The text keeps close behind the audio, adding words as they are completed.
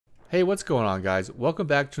Hey, what's going on, guys? Welcome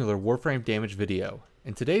back to another Warframe damage video.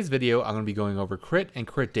 In today's video, I'm going to be going over crit and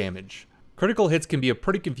crit damage. Critical hits can be a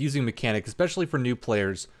pretty confusing mechanic, especially for new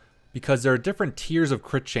players, because there are different tiers of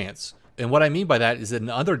crit chance. And what I mean by that is that in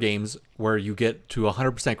other games where you get to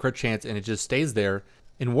 100% crit chance and it just stays there,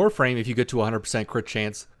 in Warframe, if you get to 100% crit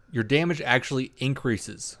chance, your damage actually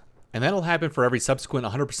increases. And that'll happen for every subsequent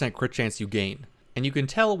 100% crit chance you gain. And you can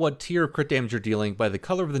tell what tier of crit damage you're dealing by the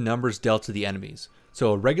color of the numbers dealt to the enemies.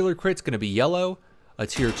 So a regular crit's going to be yellow, a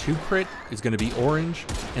tier 2 crit is going to be orange,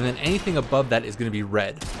 and then anything above that is going to be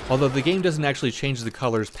red. Although the game doesn't actually change the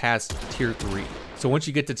colors past tier 3. So once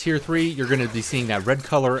you get to tier 3, you're going to be seeing that red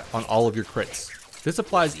color on all of your crits. This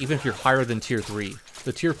applies even if you're higher than tier 3.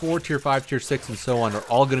 The tier 4, tier 5, tier 6, and so on are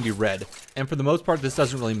all going to be red. And for the most part, this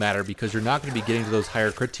doesn't really matter because you're not going to be getting to those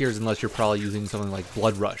higher crit tiers unless you're probably using something like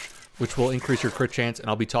Blood Rush, which will increase your crit chance, and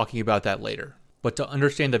I'll be talking about that later. But to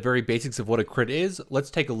understand the very basics of what a crit is, let's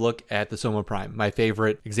take a look at the Soma Prime, my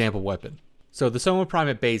favorite example weapon. So the Soma Prime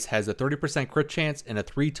at base has a 30% crit chance and a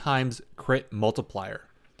 3 times crit multiplier.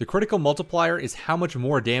 The critical multiplier is how much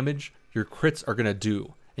more damage your crits are going to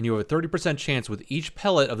do, and you have a 30% chance with each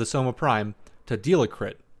pellet of the Soma Prime to deal a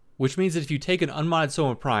crit. Which means that if you take an unmodded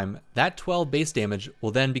Soma Prime, that 12 base damage will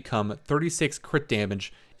then become 36 crit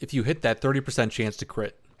damage if you hit that 30% chance to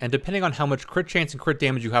crit. And depending on how much crit chance and crit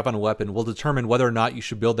damage you have on a weapon will determine whether or not you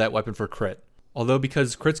should build that weapon for crit. Although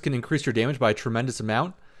because crits can increase your damage by a tremendous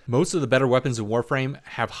amount, most of the better weapons in Warframe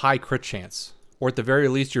have high crit chance. Or at the very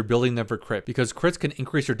least you're building them for crit, because crits can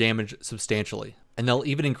increase your damage substantially. And they'll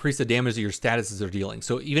even increase the damage that your statuses are dealing.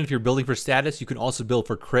 So even if you're building for status, you can also build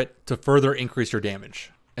for crit to further increase your damage.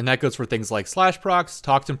 And that goes for things like slash procs,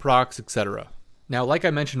 toxin procs, etc. Now like I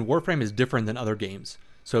mentioned, Warframe is different than other games.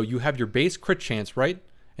 So you have your base crit chance, right?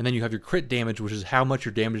 And then you have your crit damage, which is how much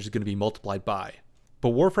your damage is going to be multiplied by.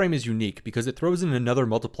 But Warframe is unique because it throws in another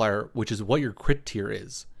multiplier, which is what your crit tier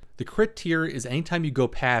is. The crit tier is anytime you go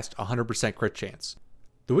past 100% crit chance.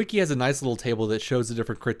 The wiki has a nice little table that shows the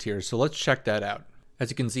different crit tiers, so let's check that out. As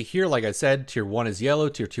you can see here, like I said, tier 1 is yellow,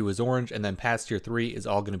 tier 2 is orange, and then past tier 3 is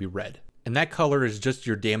all going to be red. And that color is just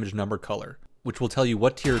your damage number color, which will tell you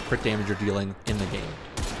what tier of crit damage you're dealing in the game.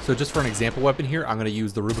 So just for an example weapon here, I'm going to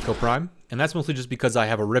use the RUBICO Prime, and that's mostly just because I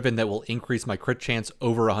have a ribbon that will increase my crit chance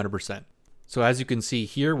over 100%. So as you can see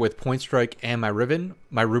here with Point Strike and my ribbon,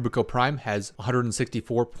 my RUBICO Prime has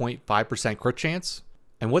 164.5% crit chance.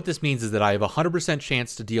 And what this means is that I have a 100%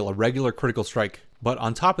 chance to deal a regular critical strike, but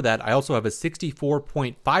on top of that, I also have a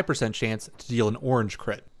 64.5% chance to deal an orange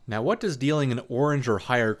crit. Now what does dealing an orange or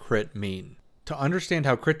higher crit mean? To understand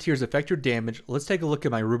how crit tiers affect your damage, let's take a look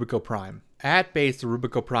at my RUBICO Prime. At base, the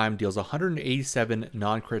RUBICO Prime deals 187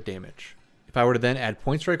 non-crit damage. If I were to then add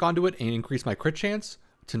Point Strike onto it and increase my crit chance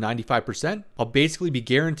to 95%, I'll basically be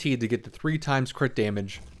guaranteed to get the 3 times crit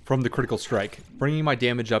damage from the critical strike, bringing my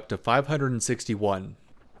damage up to 561.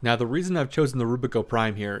 Now the reason I've chosen the RUBICO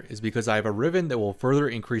Prime here is because I have a ribbon that will further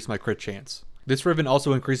increase my crit chance. This ribbon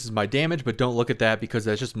also increases my damage, but don't look at that because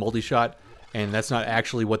that's just multi-shot, and that's not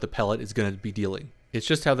actually what the pellet is going to be dealing. It's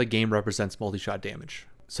just how the game represents multi-shot damage.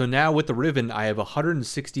 So now with the ribbon, I have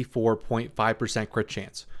 164.5% crit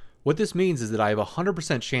chance. What this means is that I have a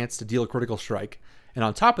 100% chance to deal a critical strike, and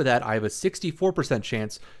on top of that, I have a 64%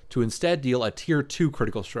 chance to instead deal a tier 2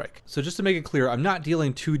 critical strike. So just to make it clear, I'm not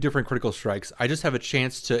dealing 2 different critical strikes, I just have a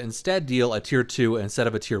chance to instead deal a tier 2 instead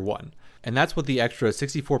of a tier 1. And that's what the extra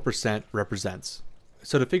 64% represents.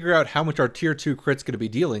 So to figure out how much our tier 2 crit's going to be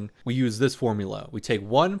dealing, we use this formula. We take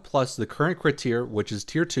 1 plus the current crit tier, which is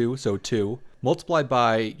tier 2, so 2, multiplied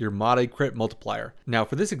by your modded crit multiplier. Now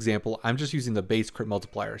for this example, I'm just using the base crit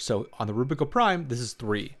multiplier. So on the RUBICO Prime, this is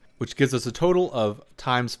 3, which gives us a total of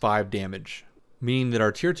times 5 damage, meaning that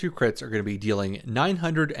our tier 2 crits are going to be dealing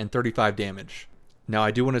 935 damage. Now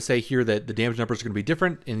I do want to say here that the damage numbers are going to be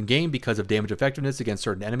different in game because of damage effectiveness against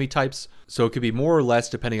certain enemy types, so it could be more or less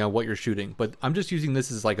depending on what you're shooting, but I'm just using this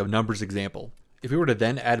as like a numbers example. If we were to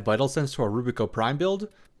then add Vital Sense to our RUBICO Prime build,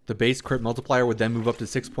 the base crit multiplier would then move up to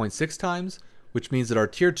 6.6 times, which means that our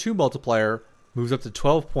tier 2 multiplier moves up to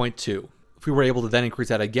 12.2. If we were able to then increase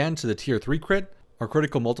that again to the tier 3 crit, our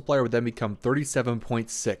critical multiplier would then become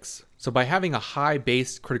 37.6. So by having a high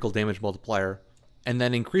base critical damage multiplier, and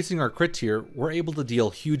then increasing our crit tier, we're able to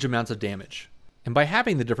deal huge amounts of damage. And by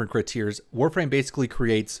having the different crit tiers, Warframe basically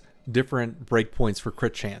creates different breakpoints for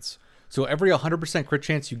crit chance. So every 100% crit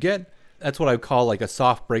chance you get, that's what I would call like a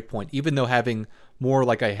soft breakpoint. Even though having more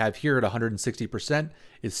like I have here at 160%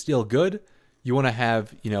 is still good, you want to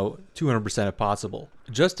have, 200% if possible,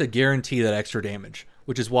 just to guarantee that extra damage,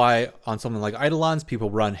 which is why on something like Eidolons,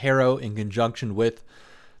 people run Harrow in conjunction with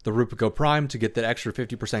the RUBICO Prime to get that extra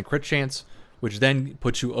 50% crit chance, which then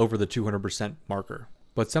puts you over the 200% marker.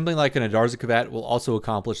 But something like an Arcane will also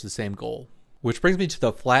accomplish the same goal. Which brings me to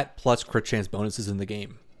the flat plus crit chance bonuses in the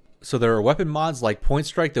game. So there are weapon mods like Point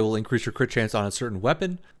Strike that will increase your crit chance on a certain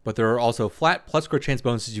weapon, but there are also flat plus crit chance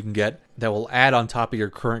bonuses you can get that will add on top of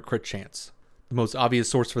your current crit chance. The most obvious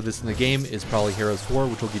source for this in the game is probably Harrow's 4,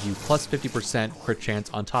 which will give you plus 50% crit chance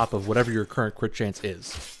on top of whatever your current crit chance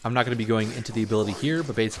is. I'm not going to be going into the ability here,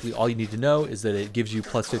 but basically all you need to know is that it gives you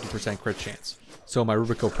plus 50% crit chance. So my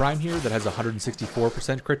RUBICO Prime here that has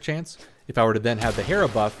 164% crit chance, if I were to then have the Harrow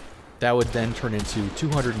buff, that would then turn into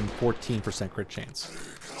 214% crit chance.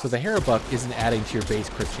 So the Harrow buff isn't adding to your base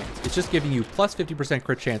crit chance. It's just giving you plus 50%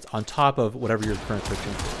 crit chance on top of whatever your current crit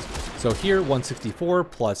chance is. So here, 164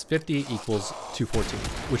 plus 50 equals 214,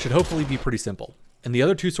 which should hopefully be pretty simple. And the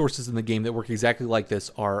other two sources in the game that work exactly like this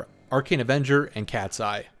are Arcane Avenger and Cat's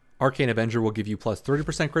Eye. Arcane Avenger will give you plus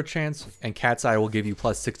 30% crit chance, and Cat's Eye will give you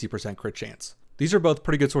plus 60% crit chance. These are both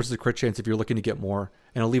pretty good sources of crit chance if you're looking to get more,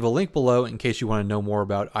 and I'll leave a link below in case you want to know more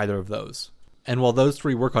about either of those. And while those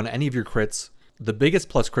three work on any of your crits, the biggest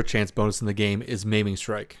plus crit chance bonus in the game is Maiming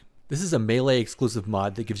Strike. This is a melee exclusive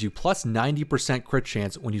mod that gives you plus 90% crit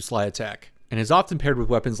chance when you slide attack, and is often paired with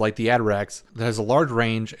weapons like the Atterax that has a large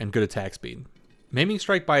range and good attack speed. Maiming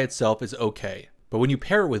Strike by itself is okay, but when you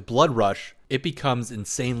pair it with Blood Rush, it becomes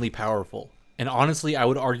insanely powerful. And honestly, I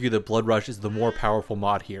would argue that Blood Rush is the more powerful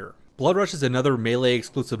mod here. Blood Rush is another melee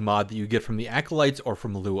exclusive mod that you get from the Acolytes or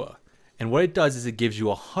from Lua. And what it does is it gives you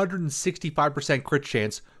 165% crit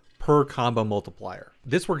chance per combo multiplier.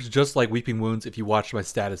 This works just like Weeping Wounds if you watched my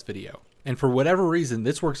status video. And for whatever reason,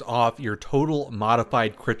 this works off your total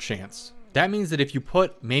modified crit chance. That means that if you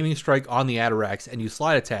put Maiming Strike on the Atterax and you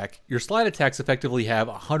slide attack, your slide attacks effectively have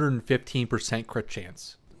 115% crit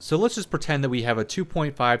chance. So let's just pretend that we have a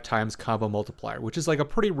 2.5 times combo multiplier, which is like a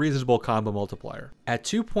pretty reasonable combo multiplier. At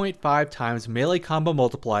 2.5 times melee combo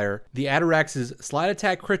multiplier, the Atterax's slide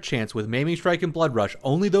attack crit chance with Maiming Strike and Blood Rush,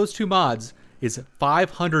 only those two mods, is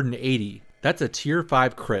 580. That's a tier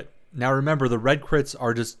 5 crit. Now remember, the red crits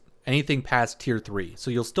are just anything past tier 3, so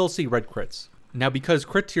you'll still see red crits. Now because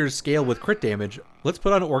crit tiers scale with crit damage, let's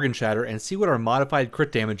put on Organ Shatter and see what our modified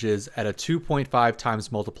crit damage is at a 2.5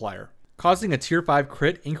 times multiplier. Causing a tier 5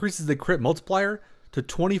 crit increases the crit multiplier to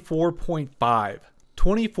 24.5.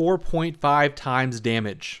 24.5 times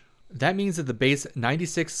damage. That means that the base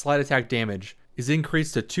 96 slide attack damage is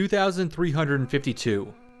increased to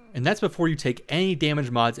 2,352. And that's before you take any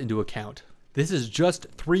damage mods into account. This is just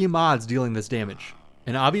 3 mods dealing this damage.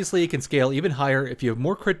 And obviously it can scale even higher if you have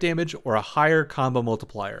more crit damage or a higher combo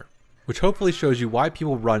multiplier. Which hopefully shows you why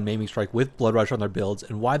people run Maiming Strike with Blood Rush on their builds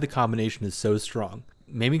and why the combination is so strong.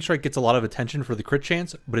 Maiming Strike gets a lot of attention for the crit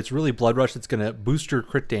chance, but it's really Blood Rush that's going to boost your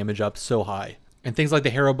crit damage up so high. And things like the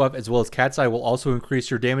Harrow buff as well as Cat's Eye will also increase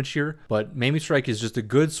your damage here, but Maiming Strike is just a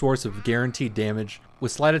good source of guaranteed damage,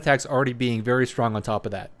 with slide attacks already being very strong on top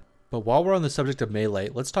of that. But while we're on the subject of melee,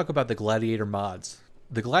 let's talk about the Gladiator mods.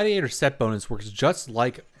 The Gladiator set bonus works just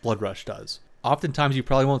like Blood Rush does. Oftentimes you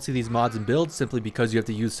probably won't see these mods in builds simply because you have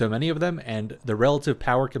to use so many of them, and the relative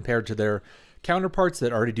power compared to their counterparts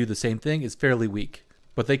that already do the same thing is fairly weak.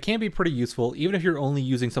 But they can be pretty useful even if you're only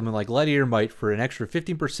using something like Gladiator Might for an extra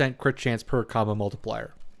 15% crit chance per combo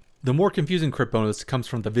multiplier. The more confusing crit bonus comes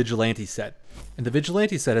from the Vigilante set, and the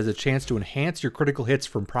Vigilante set has a chance to enhance your critical hits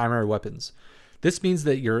from primary weapons. This means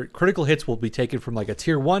that your critical hits will be taken from like a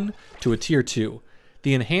tier 1 to a tier 2.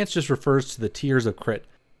 The enhance just refers to the tiers of crit,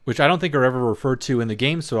 which I don't think are ever referred to in the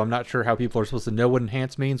game, so I'm not sure how people are supposed to know what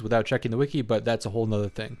enhance means without checking the wiki, but that's a whole nother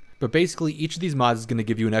thing. But basically, each of these mods is going to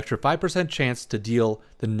give you an extra 5% chance to deal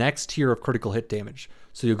the next tier of critical hit damage.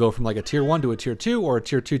 So you'll go from like a tier 1 to a tier 2, or a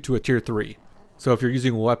tier 2 to a tier 3. So if you're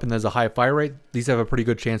using a weapon that has a high fire rate, these have a pretty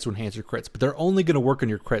good chance to enhance your crits, but they're only going to work on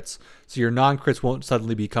your crits, so your non-crits won't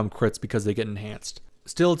suddenly become crits because they get enhanced.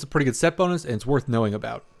 Still, it's a pretty good set bonus, and it's worth knowing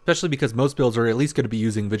about, especially because most builds are at least going to be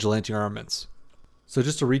using Vigilante armaments. So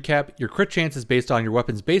just to recap, your crit chance is based on your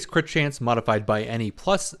weapon's base crit chance modified by any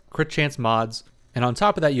plus crit chance mods, and on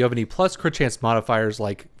top of that you have any plus crit chance modifiers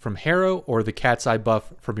like from Harrow or the Cat's Eye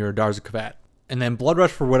buff from your Arcane. And then Blood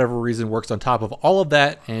Rush for whatever reason works on top of all of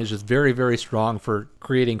that and is just very, very strong for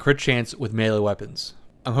creating crit chance with melee weapons.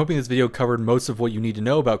 I'm hoping this video covered most of what you need to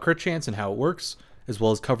know about crit chance and how it works, as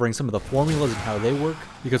well as covering some of the formulas and how they work,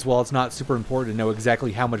 because while it's not super important to know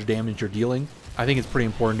exactly how much damage you're dealing, I think it's pretty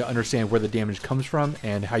important to understand where the damage comes from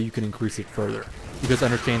and how you can increase it further, because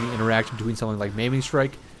understanding the interaction between something like Maiming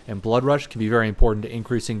Strike and Blood Rush can be very important to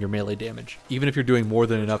increasing your melee damage, even if you're doing more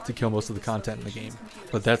than enough to kill most of the content in the game.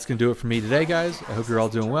 But that's going to do it for me today, guys. I hope you're all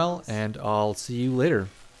doing well, and I'll see you later.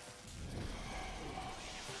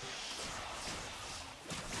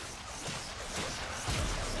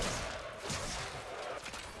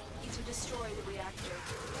 destroy the reactor.